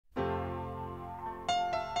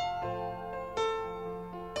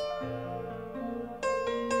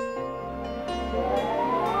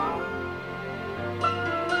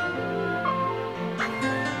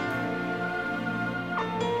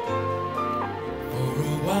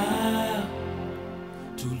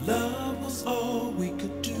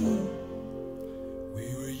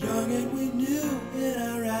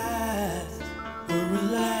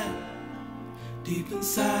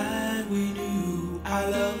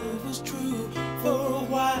was true for a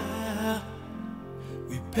while.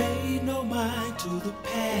 We paid no mind to the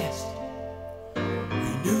past. We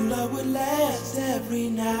knew love would last every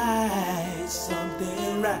night.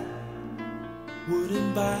 Something right would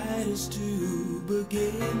invite us to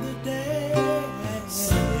begin the day.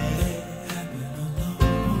 Something happened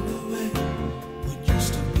along the way. What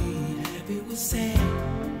used to be happy was sad.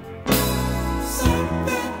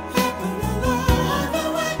 Something happened along the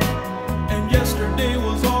way, and yesterday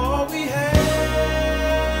was all we had.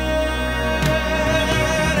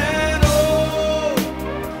 And oh,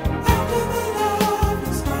 after the love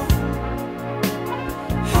is gone,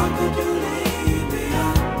 how could you leave me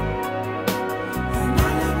on and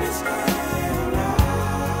not let me stay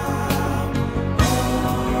around?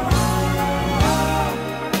 Oh,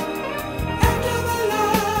 after the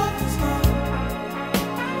love is gone,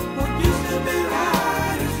 what used to be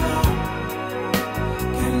right is wrong.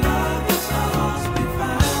 Can love that's lost be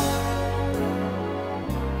found?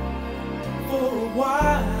 For a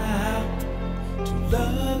while, to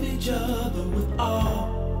love each other with all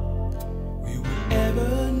we would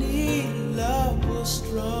ever need. Love was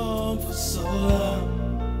strong for so long.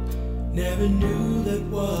 Never knew that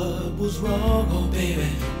what was wrong, oh baby,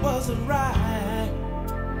 wasn't right.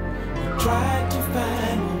 We tried to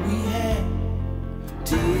find what we had,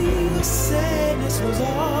 till sadness was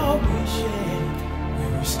all we shared. We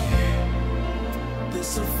were scared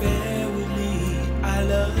this affair would lead our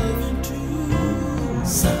love into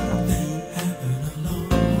something happened along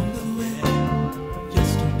the way.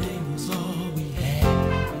 Yesterday was all we had.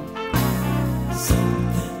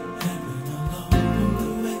 Something happened along the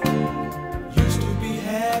way. Used to be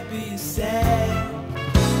happy, sad.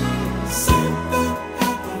 Something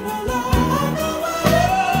happened along the way.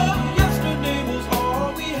 Yesterday was all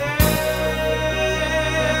we had.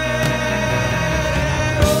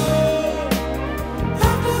 Oh,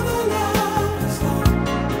 after the love is gone,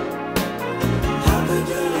 how could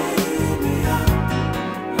you leave me on?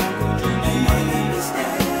 How could you leave me to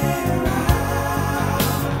stay around?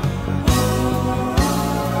 Oh,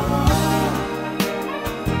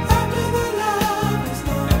 after the love is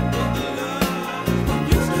gone, what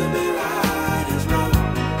used to be right is wrong.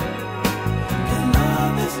 Can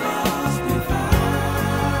love that's lost be found?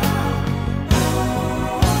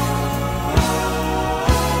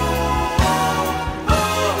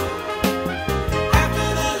 Oh, after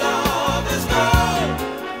the love is gone,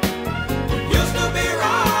 what used to be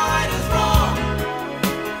right is wrong.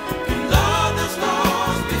 Can love that's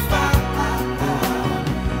lost be found?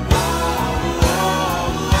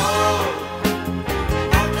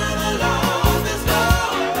 After the love is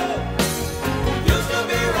gone, what used to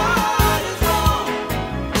be right is wrong.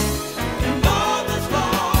 Can love that's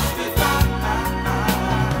lost be found?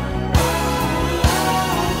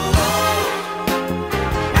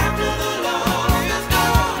 After the love is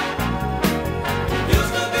gone, what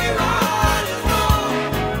used to be right is wrong.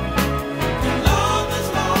 Can love that's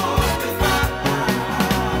lost be found?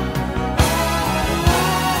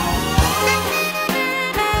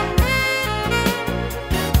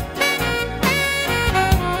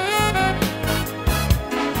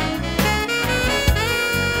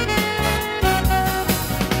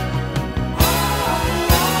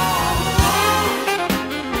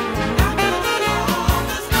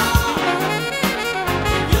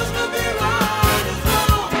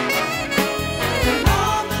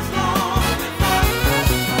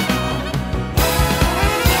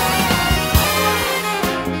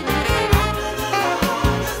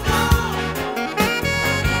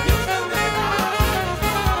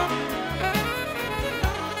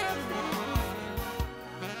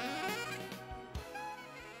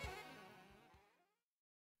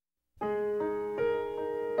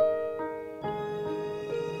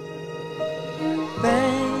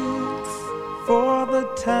 Thanks for the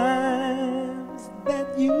times that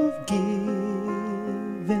you've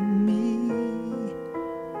given me.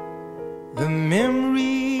 The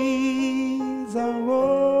memories are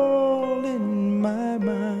all in my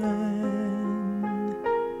mind.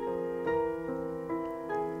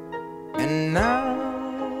 And now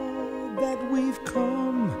that we've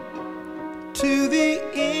come to the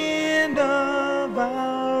end of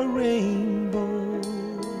our rainbow,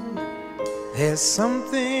 there's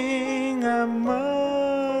something I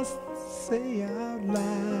must say out loud.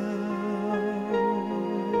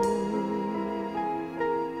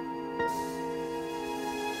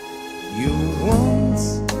 You once,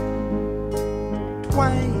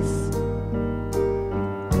 twice,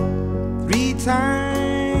 3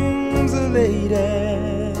 times a lady,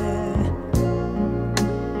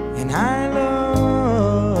 and I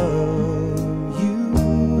love you.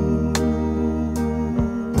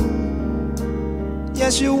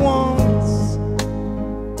 Yes, you once,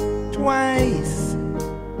 twice,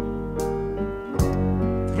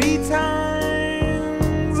 3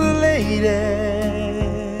 times a lady,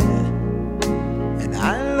 and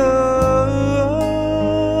I love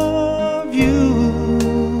you.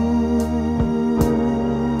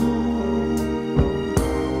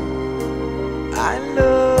 I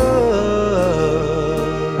love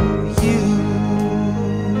you.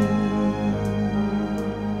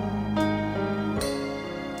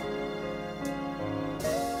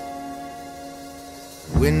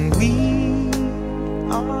 When we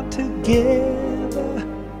are together,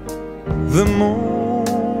 the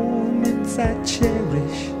moments I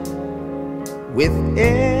cherish with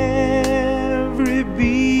every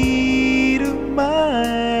beat of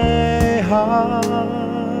my heart.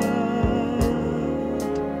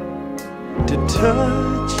 To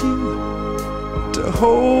touch you, to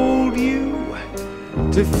hold you,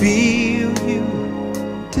 to feel you,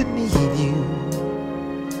 to need you.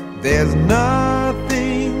 There's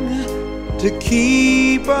nothing to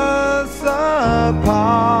keep us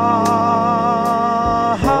apart.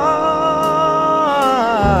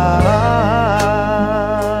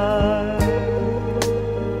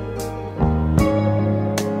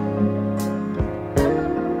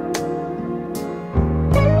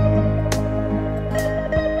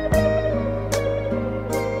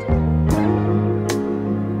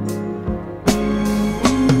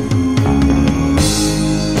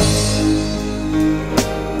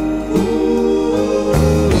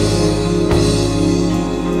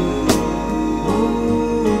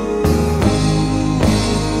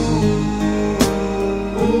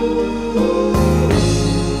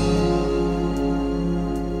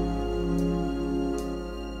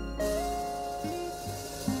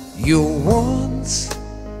 You once,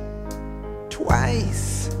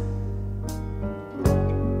 twice,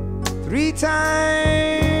 3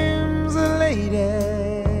 times a lady,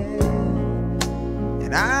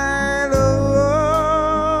 and I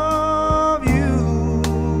love you.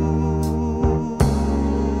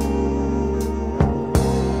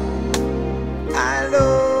 I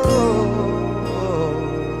love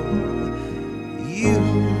you.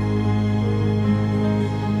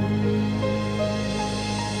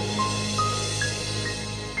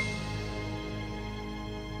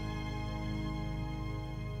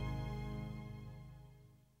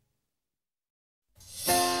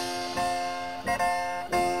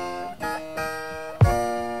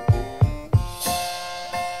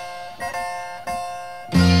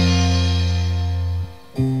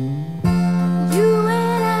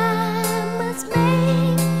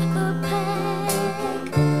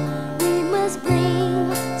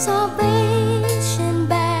 Salvation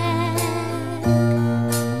back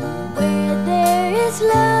where there is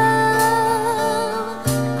love.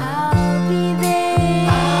 I'll be there.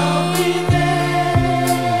 I'll be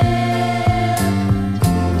there.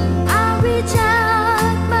 I'll reach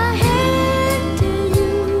out my hand to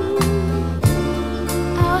you.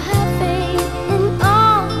 I'll have faith in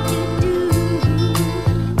all you do.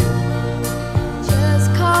 Just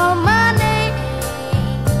call my name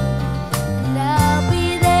and I'll be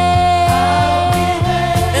there.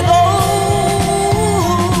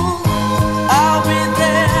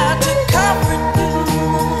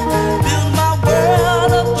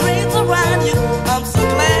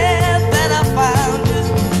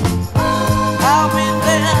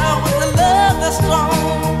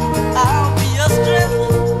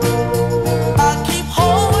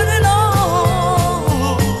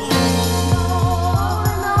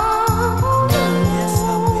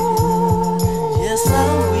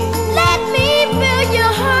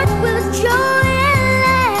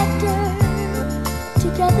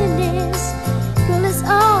 Girl, is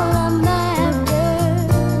all I'm after.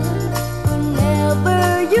 Whenever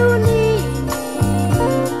you need me,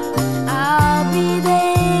 I'll be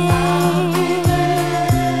there.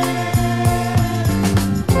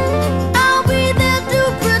 I'll be there to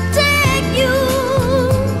protect you.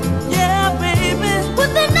 Yeah, baby.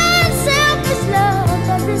 With an unselfish love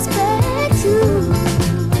that respects you.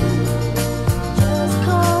 Just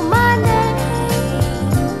call my name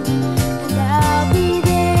and I'll be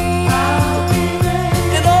there.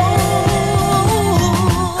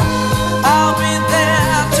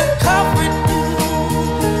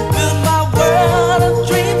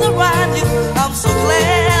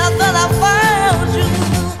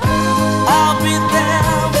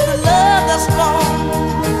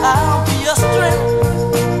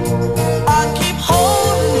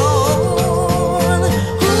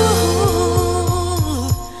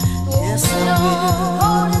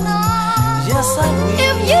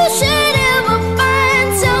 If you should ever find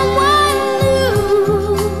someone new,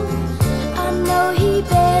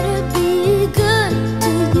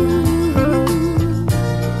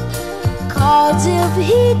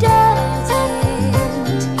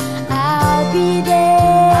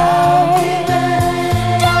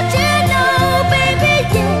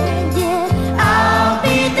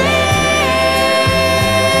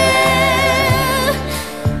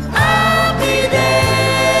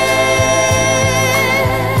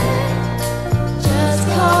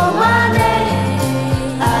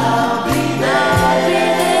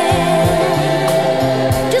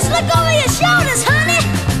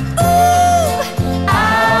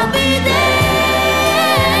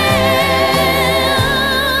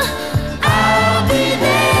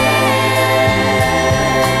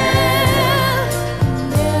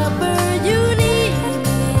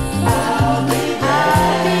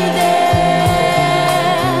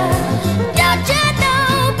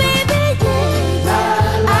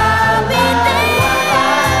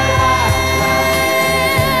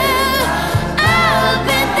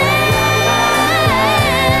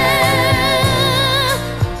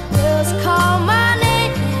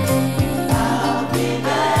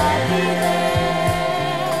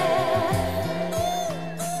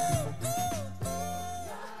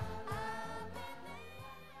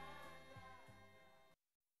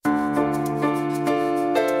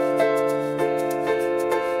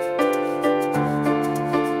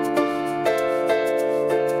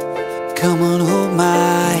 Come on, hold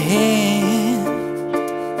my hand.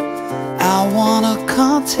 I wanna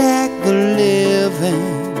contact the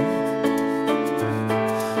living.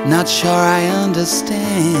 Not sure I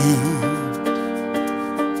understand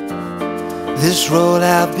this role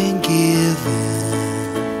I've been given.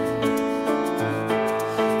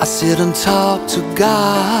 I sit and talk to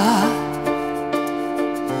God,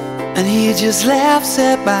 and He just laughs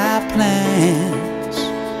at my plans.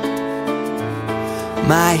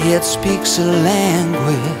 My head speaks a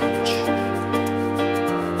language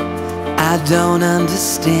I don't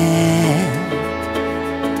understand.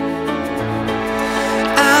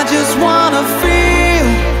 I just wanna feel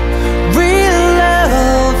real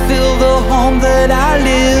love, feel the home that I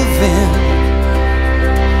live in.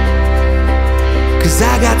 'Cause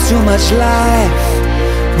I got too much life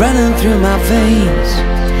running through my veins,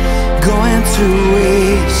 going to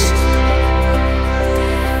waste.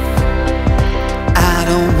 I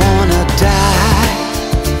don't wanna die,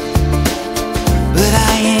 but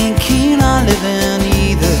I ain't keen on living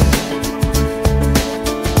either.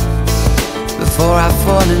 Before I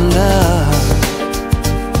fall in love,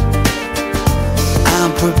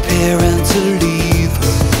 I'm preparing to leave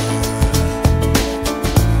her.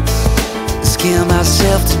 Scare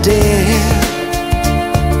myself to death.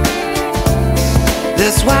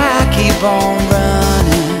 That's why I keep on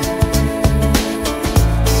running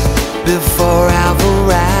before I've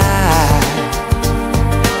arrived.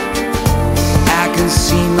 I can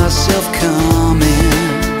see myself coming.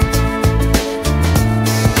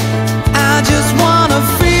 I just wanna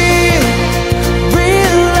feel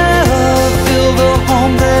real love, feel the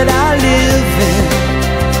home that I live in.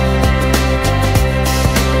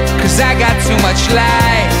 'Cause I got too much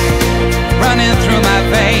life running through my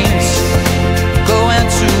veins, going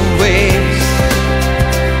to waste.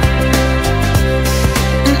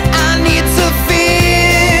 And I need to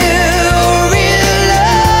feel real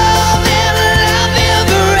love and love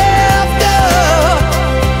ever after.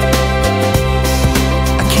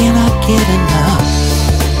 I cannot get enough.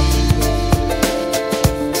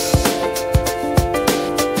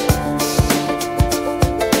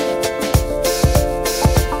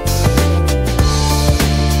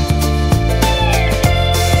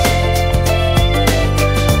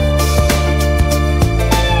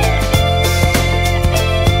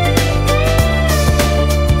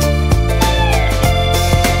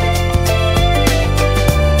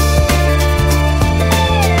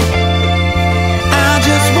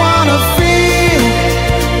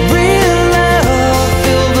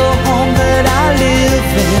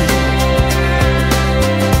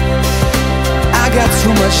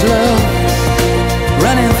 Too much love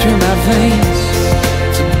running through my veins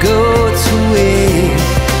to go to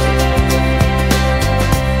waste.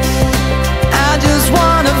 I just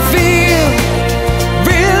wanna feel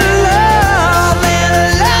real love and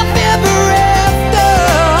love ever after.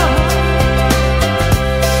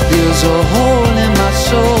 There's a hole in my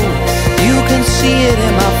soul, you can see it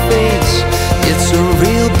in my face. It's a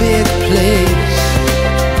real big place.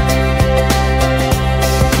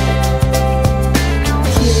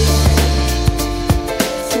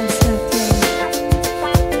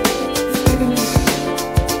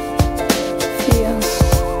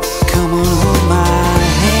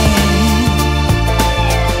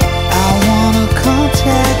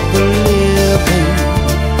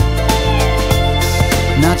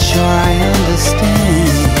 Not sure I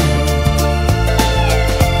understand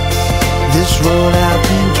this road I've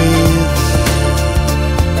been given.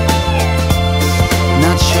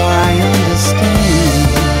 Not sure I understand.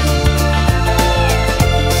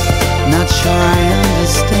 Not sure I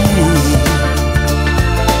understand.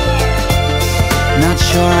 Not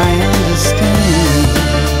sure I understand.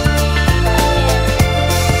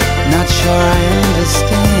 Not sure I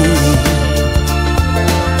understand.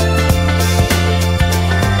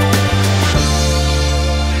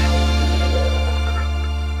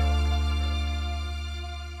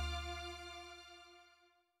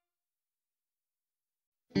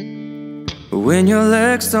 When your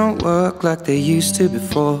legs don't work like they used to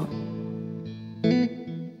before,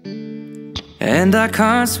 and I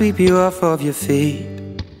can't sweep you off of your feet,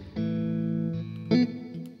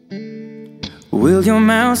 will your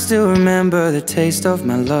mouth still remember the taste of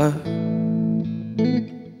my love?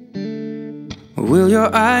 Will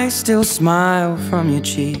your eyes still smile from your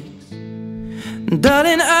cheeks?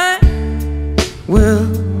 Darling, I will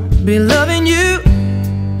be loving you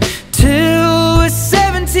till we're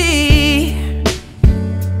 70.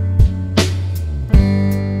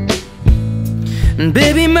 And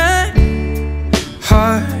baby, my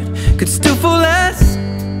heart could still fall as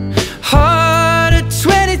hard at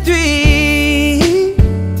 23.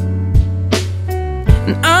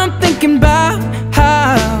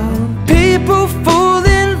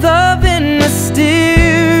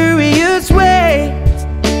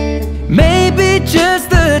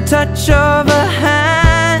 touch of a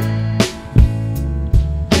hand.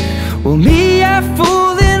 Well, me, I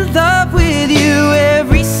fall in love with you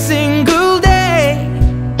every single day,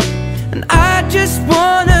 and I just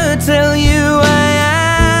wanna tell you I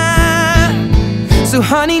am. So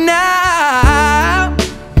honey, now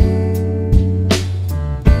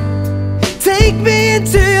take me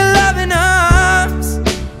into your loving arms.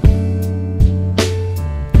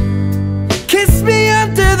 Kiss me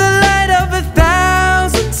under the light of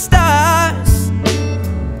 1,000 stars.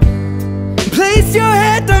 Place your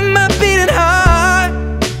head on my beating heart.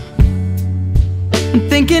 I'm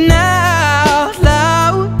thinking out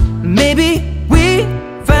loud, maybe we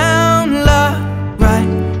found love right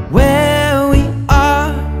where we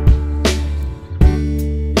are.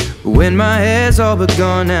 When my hair's all but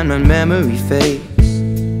gone and my memory fades,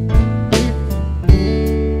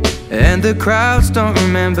 and the crowds don't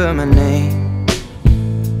remember my name,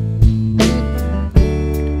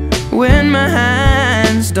 when my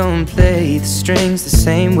hands don't play the strings the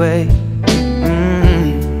same way,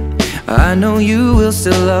 I know you will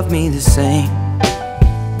still love me the same.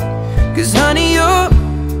 'Cause honey, your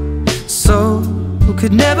soul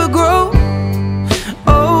could never grow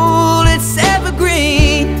old, it's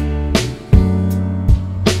evergreen.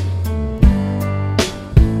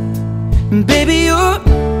 And baby, your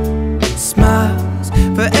smile's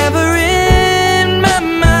forever in my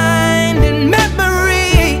mind and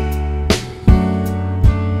memory.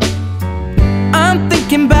 I'm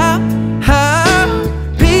thinking about how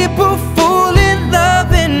people fall in love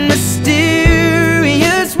in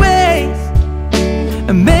mysterious ways,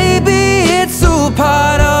 and maybe it's all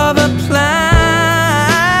part of a plan.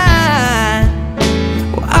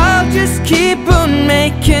 Well, I'll just keep on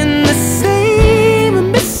making the same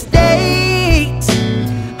mistakes,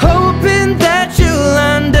 hoping that you'll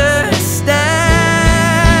understand.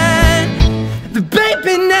 But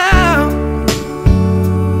baby, now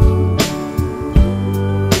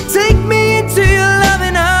take me into your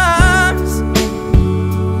loving arms.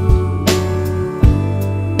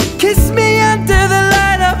 Kiss me under the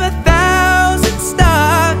light of 1,000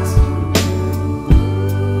 stars.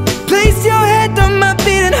 Place your head on my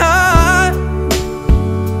beating heart.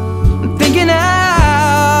 I'm thinking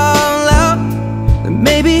out loud that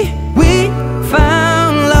maybe we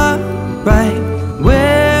found love right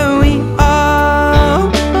where we are.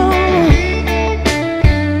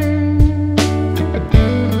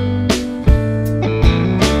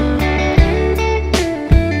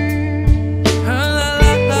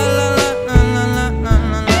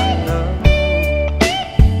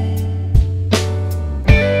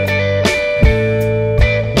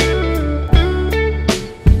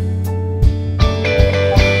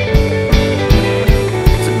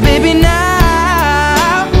 So baby,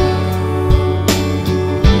 now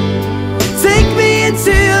take me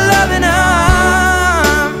into your loving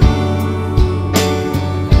arms.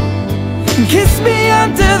 Kiss me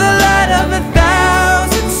under the light of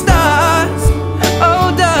 1,000 stars. Oh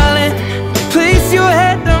darling, place your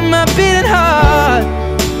head on my beating heart.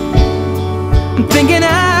 I'm thinking